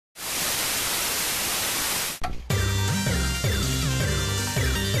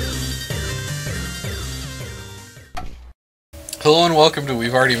Hello and welcome to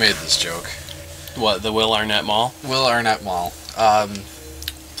We've Already Made This Joke. What, the Will Arnett Mall? Will Arnett Mall.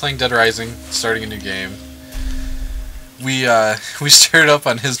 Playing Dead Rising, starting a new game. We started up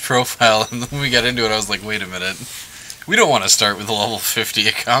on his profile, and then when we got into it, I was like, wait a minute. We don't want to start with a level 50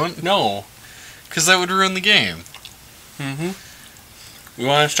 account. No. Because that would ruin the game. We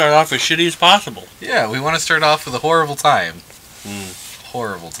want to start off as shitty as possible. Yeah, we want to start off with a horrible time.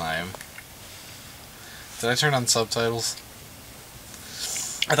 Horrible time. Did I turn on subtitles?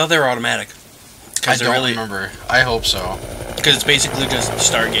 I thought they were automatic. I don't remember. I hope so. Because it's basically just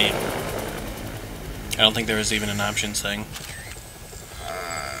start game. I don't think there was even an options thing.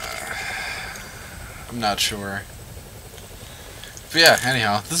 I'm not sure. But yeah,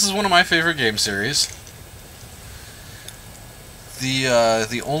 anyhow, this is one of my favorite game series.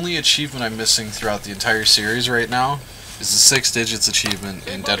 The only achievement I'm missing throughout the entire series right now is the 6 digits achievement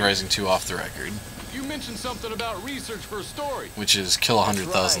in Dead Rising 2 Off the Record. You mentioned something about research for a story. Which is kill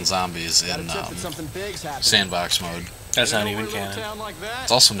 100,000 zombies in sandbox mode. That's not even canon.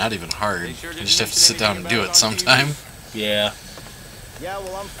 It's also not even hard. You just have to sit down and do it sometime. Yeah. Yeah,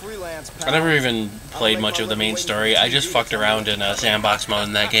 well, I'm freelance, pal. I never even played much of the main story. I just fucked around in sandbox mode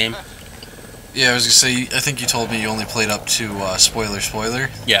in that game. Yeah, I was gonna say, I think you told me you only played up to spoiler.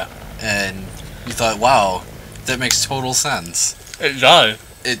 Yeah. And you thought, wow, that makes total sense. It does.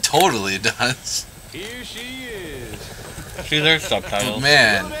 It totally does. Here she is. See, there's subtitles. But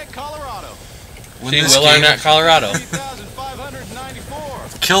man, See, Will Arnett, Colorado.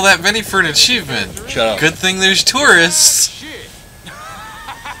 3,594. Kill that mini for an achievement. Shut up. Good thing there's tourists. Shit.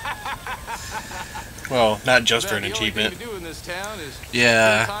 Well, not just for an achievement.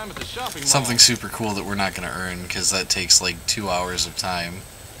 Yeah, something super cool that we're not going to earn because that takes like 2 hours of time.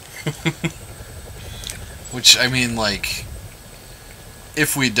 Which, I mean, like,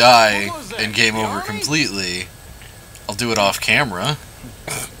 if we die and game over completely, I'll do it off camera.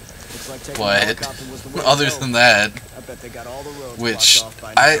 But other than that, which,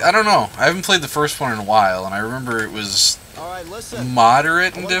 I don't know. I haven't played the first one in a while, and I remember it was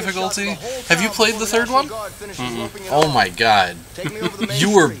moderate in difficulty. Have you played the third one? Oh my god. You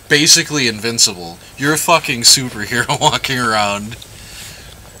were basically invincible. You're a fucking superhero walking around.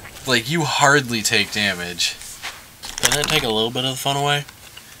 Like, you hardly take damage. Doesn't it take a little bit of the fun away?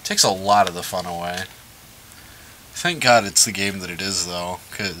 It takes a lot of the fun away. Thank God it's the game that it is, though,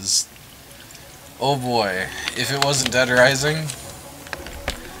 because, oh boy, if it wasn't Dead Rising...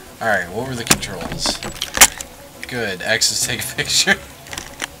 Alright, what were the controls? Good, X is take a picture.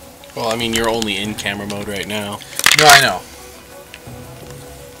 Well, I mean, you're only in camera mode right now. No, I know.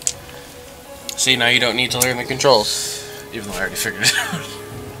 See, now you don't need to learn the controls. Even though I already figured it out.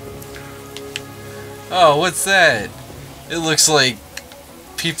 Oh, what's that? It looks like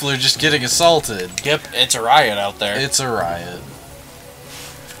people are just getting assaulted. Yep, it's a riot out there. It's a riot.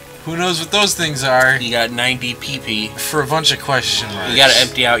 Who knows what those things are? You got 90 pp. For a bunch of question marks. You gotta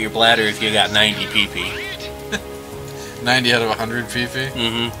empty out your bladder if you got 90 pp. 90 out of 100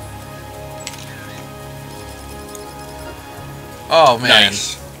 pp? Oh man.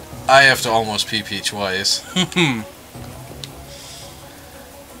 Nice. I have to almost pp twice.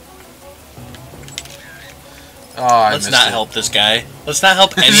 Oh, Let's not help this guy. Let's not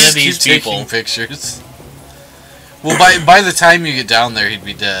help any of these keep people. Taking pictures. Well, by the time you get down there, he'd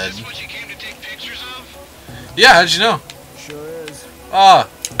be dead. Yeah, how'd you know? Sure is. Oh,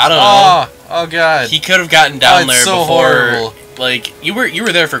 I don't know. Oh god. He could have gotten down there so before. Horrible. Like you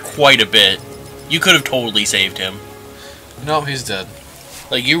were there for quite a bit. You could have totally saved him. No, he's dead.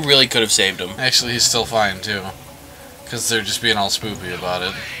 Like you really could have saved him. Actually, he's still fine too, because they're just being all spoopy about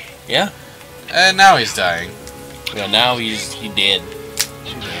it. Yeah. And now he's dying. Yeah. Now he dead.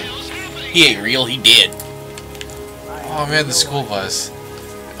 He ain't real. He dead. Oh man, the school bus.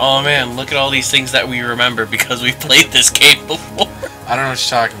 Oh man, look at all these things that we remember because we played this game before. I don't know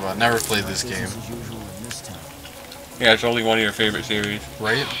what you're talking about. Never played this game. Yeah, it's only one of your favorite series.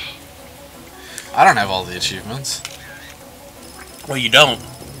 Right? I don't have all the achievements. Well, you don't.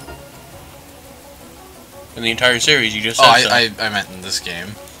 In the entire series, you just said so. I meant in this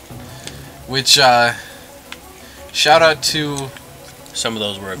game. Which, shout out to... Some of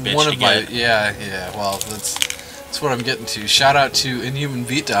those were a bitch one of to my... get. Yeah, well, that's what I'm getting to. Shout out to Inhuman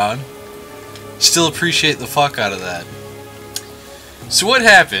Beatdown. Still appreciate the fuck out of that. So what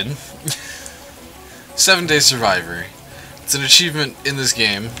happened... 7 Day Survivor. It's an achievement in this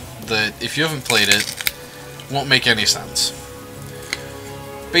game that, if you haven't played it, won't make any sense.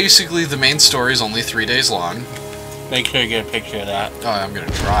 Basically, the main story is only 3 days long. Make sure you get a picture of that. Oh, I'm gonna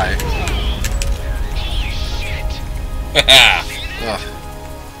try. Ugh.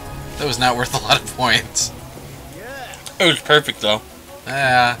 That was not worth a lot of points. It was perfect though.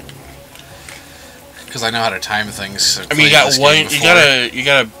 Yeah. Because I know how to time things. I mean, you got one. You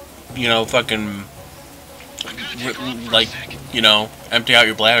gotta, you know, fucking, like, you know, empty out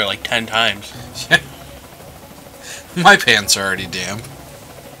your bladder like 10 times. My pants are already damp.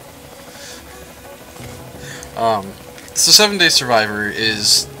 So 7 Day Survivor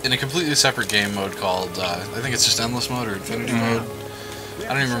is in a completely separate game mode called, I think it's just Endless Mode or Infinity Mode.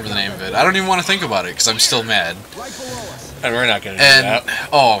 I don't even remember the name of it. I don't even want to think about it because I'm still mad. And we're not gonna do that.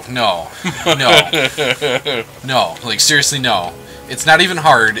 Oh, no. No. No. Like, seriously, no. It's not even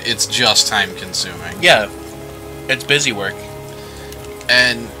hard, it's just time consuming. Yeah. It's busy work.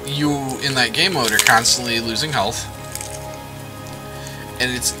 And you, in that game mode, are constantly losing health.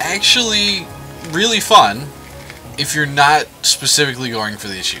 And it's actually really fun if you're not specifically going for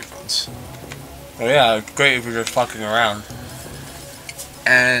the achievements. Oh yeah, it's great if you're just fucking around.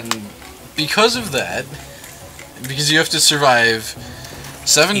 And because of that, because you have to survive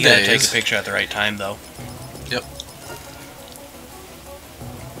 7 days... You gotta take a picture at the right time, though. Yep.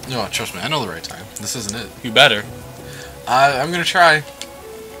 No, trust me, I know the right time. This isn't it. You better. I'm gonna try.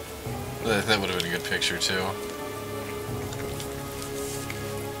 That would have been a good picture, too.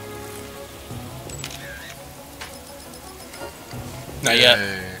 Not yet.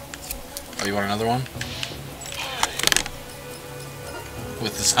 Oh, you want another one?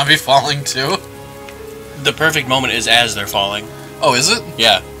 With the zombie falling, too? The perfect moment is as they're falling. Oh, is it?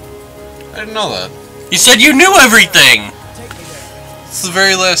 Yeah. I didn't know that. You said you knew everything! It's the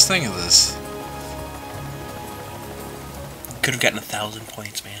very last thing of this. Could have gotten 1,000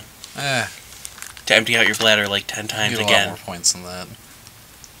 points, man. Eh. To empty out your bladder like 10 times You get a again. lot more points than that.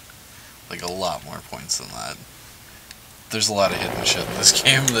 Like, a lot more points than that. There's a lot of hidden shit in this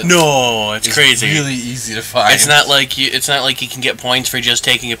game that No, it's crazy. Really easy to find. It's not like you can get points for just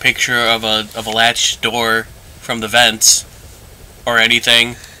taking a picture of a latched door from the vents or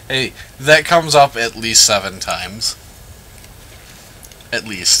anything. Hey, that comes up at least 7 times. At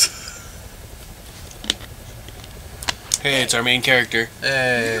least. Hey, it's our main character.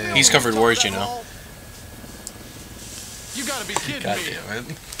 Hey. He's covered wars, you know. You gotta be kidding God me. damn it.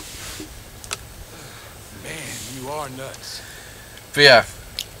 Man, you are nuts. But yeah,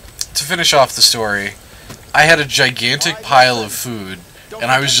 to finish off the story, I had a gigantic pile of food, and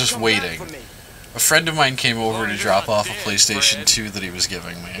I was just waiting. A friend of mine came over to drop off a PlayStation 2 that he was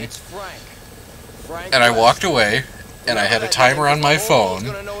giving me. And I walked away, and I had a timer on my phone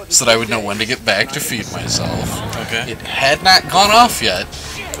so that I would know when to get back to feed myself. Okay. It had not gone off yet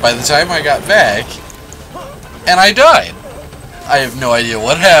by the time I got back, and I died. I have no idea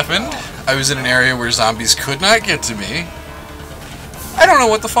what happened. I was in an area where zombies could not get to me. I don't know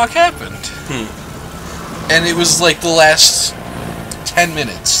what the fuck happened. And it was like the last 10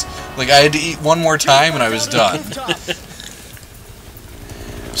 minutes. Like, I had to eat one more time and I was done.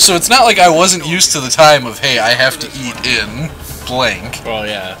 So it's not like I wasn't used to the time of, hey, I have to eat in blank. Oh,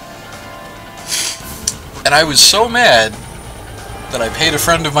 yeah. And I was so mad that I paid a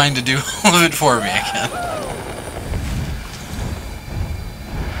friend of mine to do all of it for me again.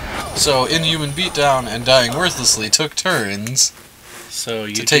 So, Inhuman Beatdown and Dying Worthlessly took turns So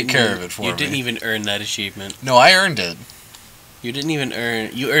you to take care of it for me. You didn't even earn that achievement. No, I earned it. You didn't even earn...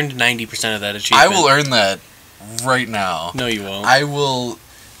 You earned 90% of that I achievement. will earn that right now. No, you won't. I will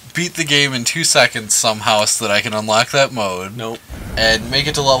beat the game in 2 seconds somehow so that I can unlock that mode. Nope. And make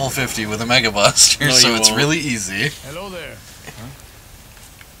it to level 50 with a Mega Buster, No, so you it's won't. really easy. Hello there.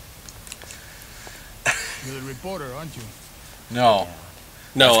 You're the reporter, aren't you? No.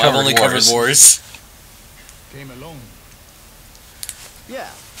 No, I've I've only covered wars. wars. Came alone. Yeah,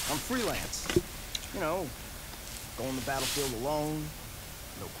 I'm freelance. You know, going to the battlefield alone,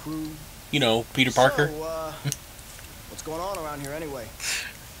 no crew. You know, Peter Parker. So, what's going on around here anyway?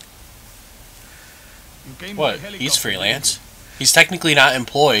 You came What? with a He's helicopter, freelance. He's technically not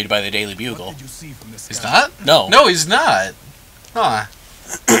employed by the Daily didn't Bugle. you? What did you see from the He's sky? not? No. No, he's not. Huh.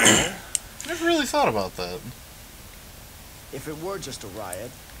 Never really thought about that. If it were just a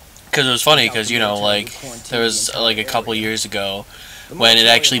riot, Because it was funny, because, you know, like, there was, like, a couple years ago when it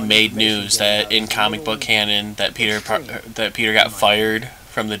actually made news that in comic book canon that Peter got fired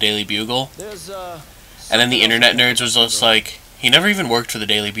from the Daily Bugle. there's And then the internet nerds was just like, he never even worked for the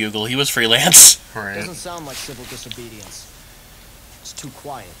Daily Bugle, he was freelance. Right. Doesn't sound like civil disobedience. It's too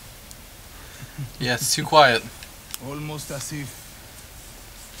quiet. Yeah, it's too quiet. Almost as if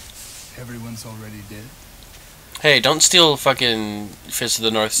everyone's already dead. Hey, don't steal fucking Fist of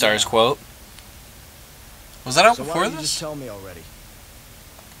the North Star's quote. Was that out So why before don't you just this? tell me already?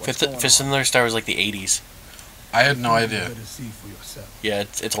 What's going Fist of on? the North Star was like the 80s. I had no You idea. better see for yourself. Yeah,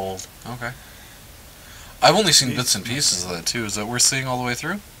 it's old. Okay. I've only seen bits and pieces of that too. Is that worth seeing all the way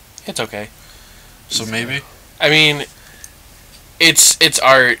through? It's okay. So maybe. I mean, it's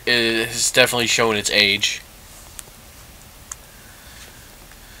art. It has definitely shown its age.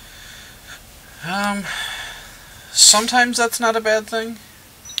 Sometimes that's not a bad thing.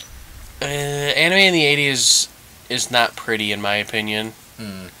 Anime in the 80s is not pretty, in my opinion.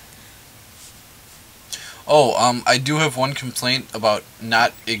 Oh, I do have one complaint about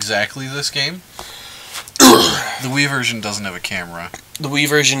not exactly this game. The Wii version doesn't have a camera. The Wii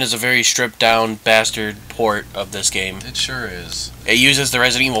version is a very stripped-down bastard port of this game. It sure is. It uses the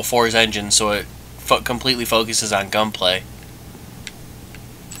Resident Evil 4's engine, so it completely focuses on gunplay.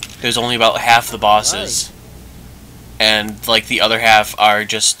 There's only about half the bosses. And, like, the other half are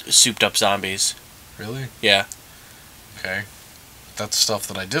just souped-up zombies. Really? Yeah. Okay. That's stuff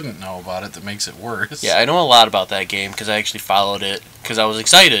that I didn't know about it that makes it worse. Yeah, I know a lot about that game, because I actually followed it, because I was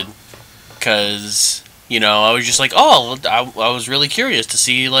excited. Because, you know, I was just like, oh, I was really curious to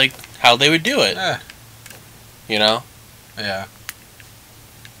see, like, how they would do it. You know? Yeah.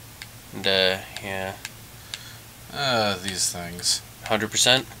 And, yeah. These things.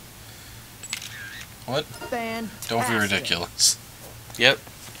 100%? What? Fantastic. Don't be ridiculous. Yep.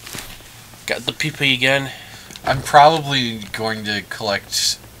 Got the PP again. I'm probably going to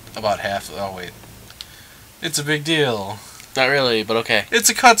collect about half. Oh, wait. It's a big deal. Not really, but okay. It's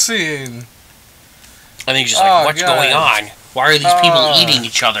a cutscene. I think just like, what's going on? Why are these people eating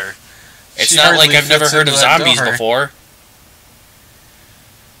each other? It's not like I've never heard of zombies before.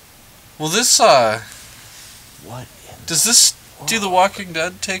 Well, this, What? does this do the Walking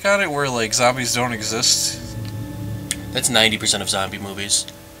Dead take on it, where, like, zombies don't exist? That's 90% of zombie movies.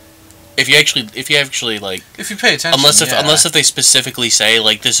 If you actually like, If you pay attention, unless if they specifically say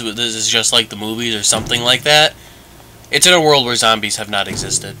like this is just like the movies or something like that, it's in a world where zombies have not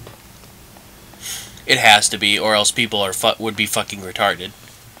existed. It has to be, or else people would be fucking retarded.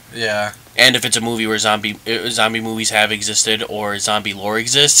 Yeah. And if it's a movie where zombie movies have existed or zombie lore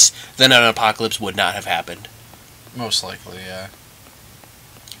exists, then an apocalypse would not have happened. Most likely, yeah.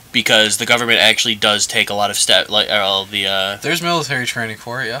 Because the government actually does take a lot of steps, like all the. There's military training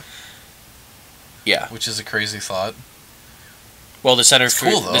for it, yeah. Yeah. Which is a crazy thought. Well, the Center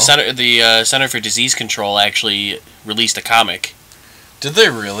Center for Disease Control actually released a comic. Did they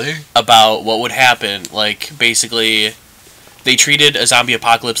really? About what would happen. Like, basically, they treated a zombie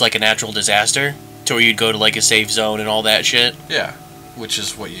apocalypse like a natural disaster, to where you'd go to like a safe zone and all that shit. Yeah, which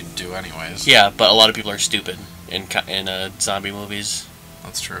is what you'd do anyways. Yeah, but a lot of people are stupid in zombie movies.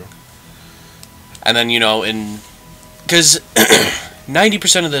 That's true. And then, you know, because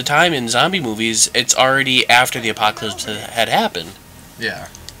 90% of the time in zombie movies, it's already after the apocalypse had happened. Yeah.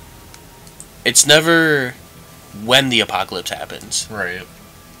 It's never when the apocalypse happens. Right.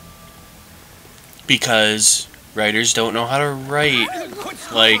 Because writers don't know how to write.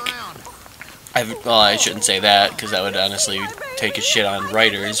 Like, I shouldn't say that, because that would honestly take a shit on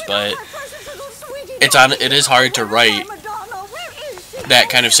writers, but it is hard to write that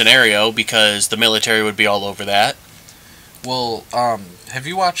kind of scenario, because the military would be all over that. Well, have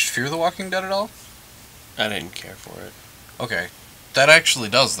you watched Fear the Walking Dead at all? I didn't care for it. Okay. That actually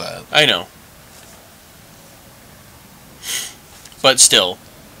does that. I know. But still,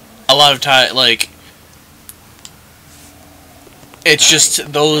 a lot of time, like, it's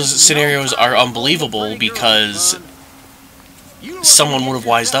just, those scenarios are unbelievable because someone would have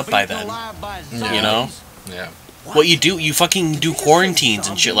wised up by then. Yeah. You know? Yeah. What you do, you fucking do quarantines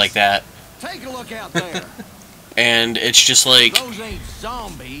and shit like that. Take a look out there. And it's just like, Those ain't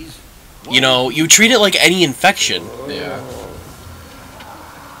zombies. you know, you treat it like any infection. Yeah.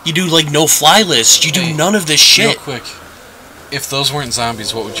 You do, like, no-fly lists. You do none of this shit. Real quick. If those weren't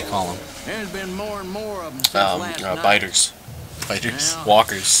zombies, what would you call them? There's been more and more of them since last night. Biters. Biters?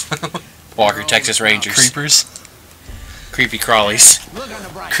 Walkers. Walker, Texas Rangers. Creepers? Creepy crawlies. Look on the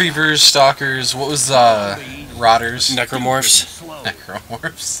bright Creepers, stalkers, what was, rotters? Necromorphs.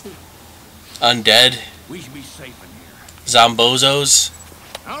 Necromorphs. Undead. We should be safe in here. Zombozos.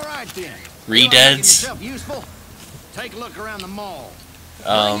 All right then. Re-deads. You wanna make yourself useful? Take a look around the mall.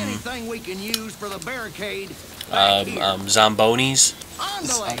 Bring anything we can use for the barricade. Zombonis.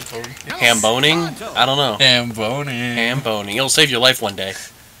 Hamboning? I don't know. Hamboning. Hamboning. It'll save your life one day.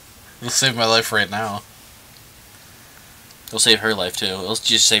 It'll save my life right now. It'll save her life too. It'll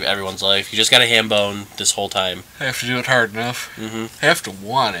just save everyone's life. You just gotta hambone this whole time. I have to do it hard enough. I have to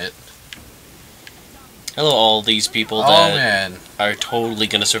want it. Hello, all these people that are totally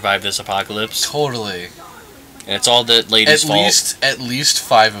gonna survive this apocalypse. Totally. And it's all the lady's fault. At least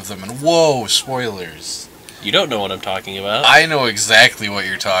 5 of them. And whoa, spoilers. You don't know what I'm talking about. I know exactly what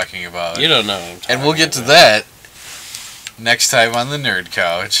you're talking about. You don't know what I'm talking about. And we'll get to that next time on the Nerd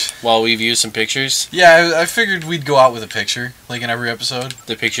Couch. While we view some pictures. Yeah, I figured we'd go out with a picture, like in every episode.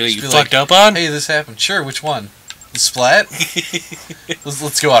 The picture that Just you be fucked up on? Hey, this happened. Sure, which one? The splat?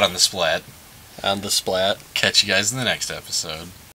 let's go out on the splat. On the splat. Catch you guys in the next episode.